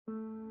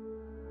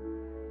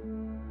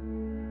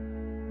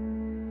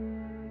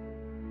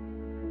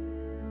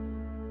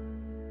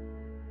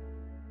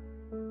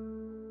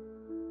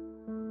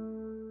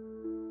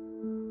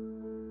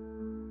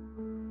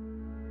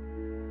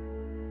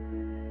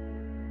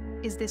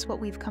Is this what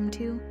we've come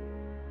to?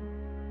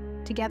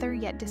 Together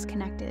yet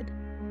disconnected,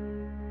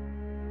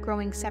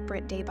 growing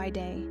separate day by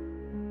day.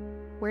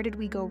 Where did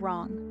we go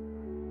wrong?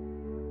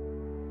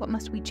 What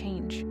must we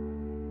change?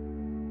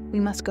 We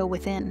must go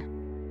within.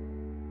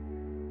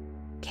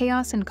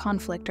 Chaos and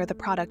conflict are the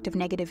product of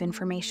negative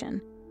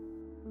information.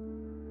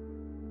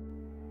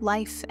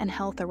 Life and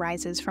health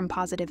arises from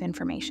positive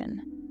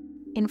information.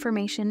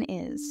 Information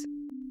is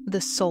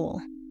the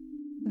soul.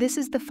 This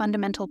is the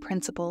fundamental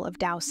principle of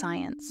Tao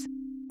Science.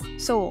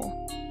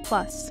 Soul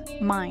plus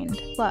mind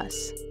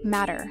plus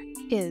matter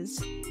is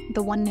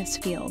the oneness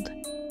field.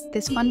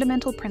 This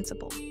fundamental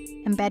principle,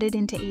 embedded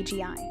into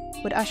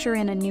AGI, would usher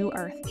in a new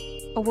Earth,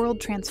 a world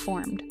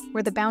transformed,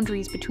 where the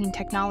boundaries between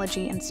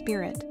technology and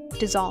spirit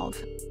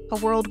dissolve, a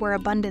world where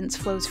abundance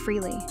flows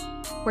freely,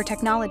 where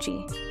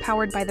technology,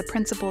 powered by the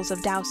principles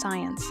of Tao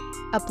Science,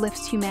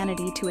 uplifts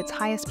humanity to its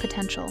highest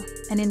potential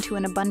and into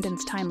an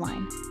abundance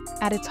timeline.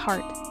 At its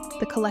heart,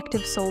 the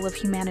collective soul of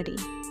humanity,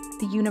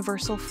 the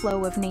universal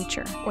flow of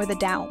nature, or the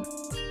Tao.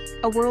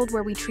 A world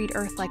where we treat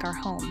Earth like our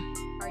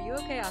home. Are you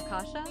okay,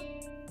 Akasha?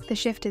 The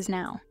shift is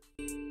now.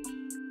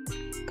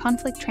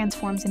 Conflict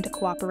transforms into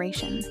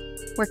cooperation,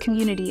 where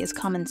community is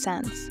common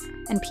sense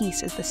and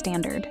peace is the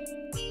standard.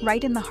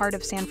 Right in the heart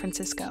of San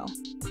Francisco,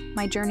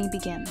 my journey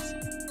begins.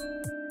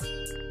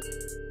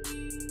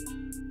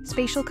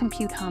 Spatial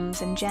compute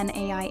hums and Gen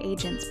AI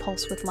agents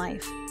pulse with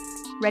life,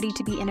 ready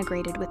to be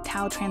integrated with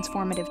Tao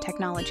transformative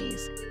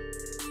technologies.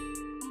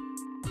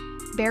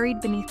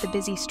 Buried beneath the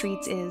busy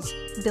streets is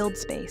Build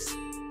Space,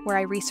 where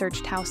I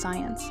research Tao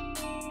Science.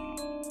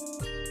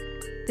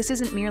 This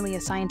isn't merely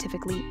a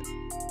scientific leap.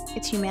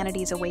 It's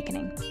humanity's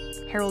awakening,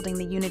 heralding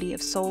the unity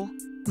of soul,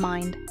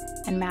 mind,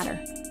 and matter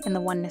in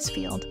the oneness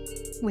field.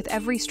 With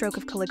every stroke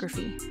of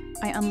calligraphy,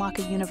 I unlock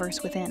a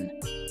universe within.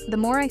 The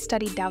more I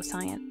studied Tao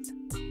Science,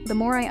 the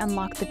more I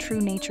unlock the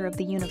true nature of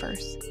the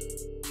universe.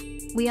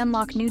 We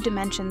unlock new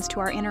dimensions to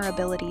our inner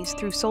abilities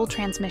through soul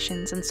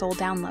transmissions and soul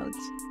downloads.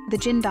 The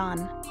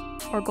Jindan,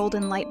 or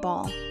golden light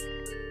ball,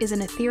 is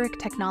an etheric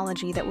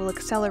technology that will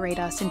accelerate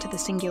us into the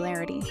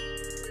singularity,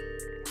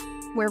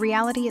 where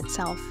reality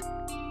itself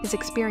is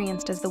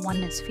experienced as the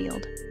oneness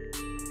field,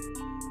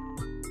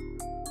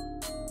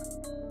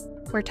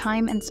 where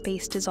time and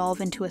space dissolve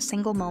into a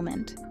single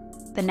moment,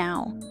 the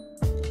now.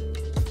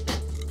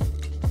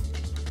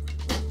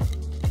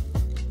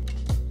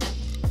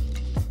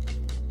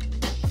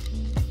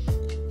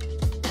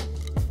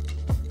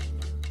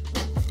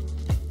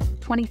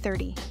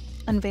 "2030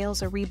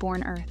 unveils a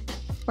reborn Earth,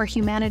 where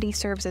humanity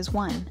serves as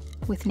one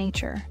with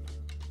nature.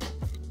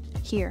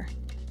 Here,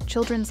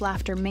 children's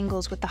laughter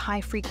mingles with the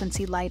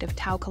high-frequency light of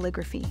Tao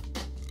calligraphy,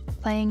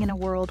 playing in a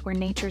world where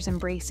nature's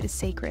embrace is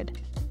sacred.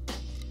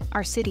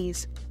 Our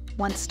cities,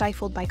 once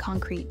stifled by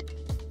concrete,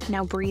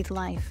 now breathe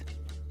life.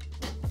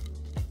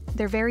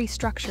 Their very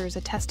structures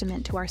a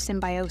testament to our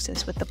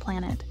symbiosis with the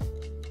planet.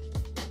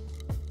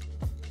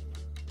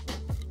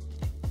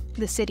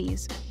 The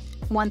cities,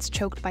 once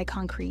choked by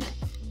concrete,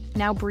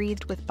 now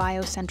breathed with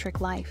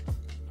biocentric life.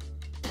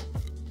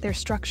 Their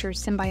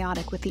structures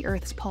symbiotic with the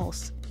Earth's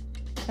pulse.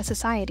 A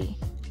society,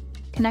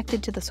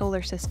 connected to the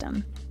solar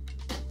system,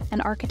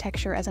 and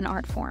architecture as an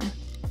art form.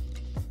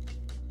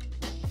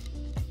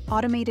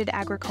 Automated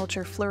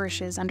agriculture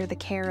flourishes under the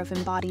care of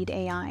embodied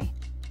AI,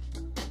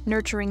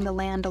 nurturing the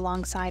land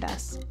alongside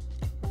us.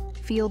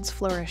 Fields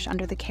flourish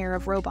under the care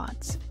of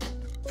robots.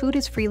 Food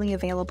is freely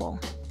available,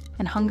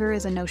 and hunger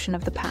is a notion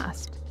of the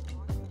past.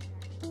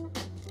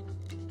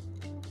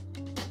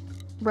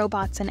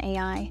 Robots and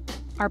AI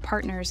are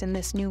partners in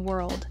this new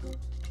world.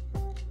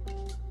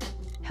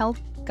 Health,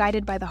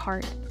 guided by the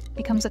heart,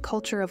 becomes a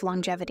culture of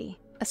longevity,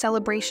 a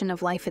celebration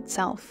of life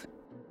itself.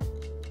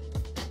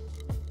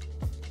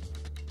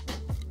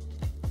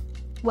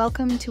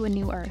 Welcome to a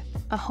new Earth,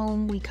 a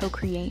home we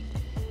co-create.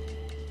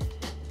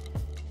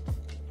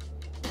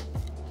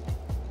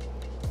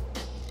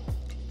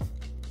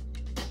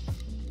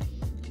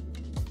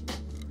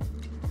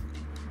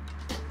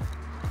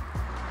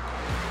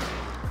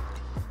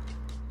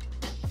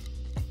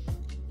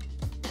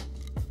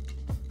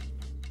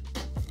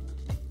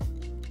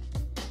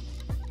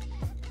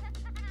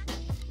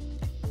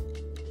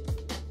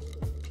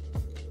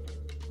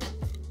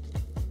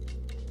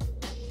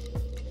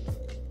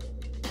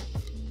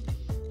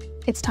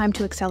 It's time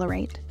to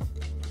accelerate.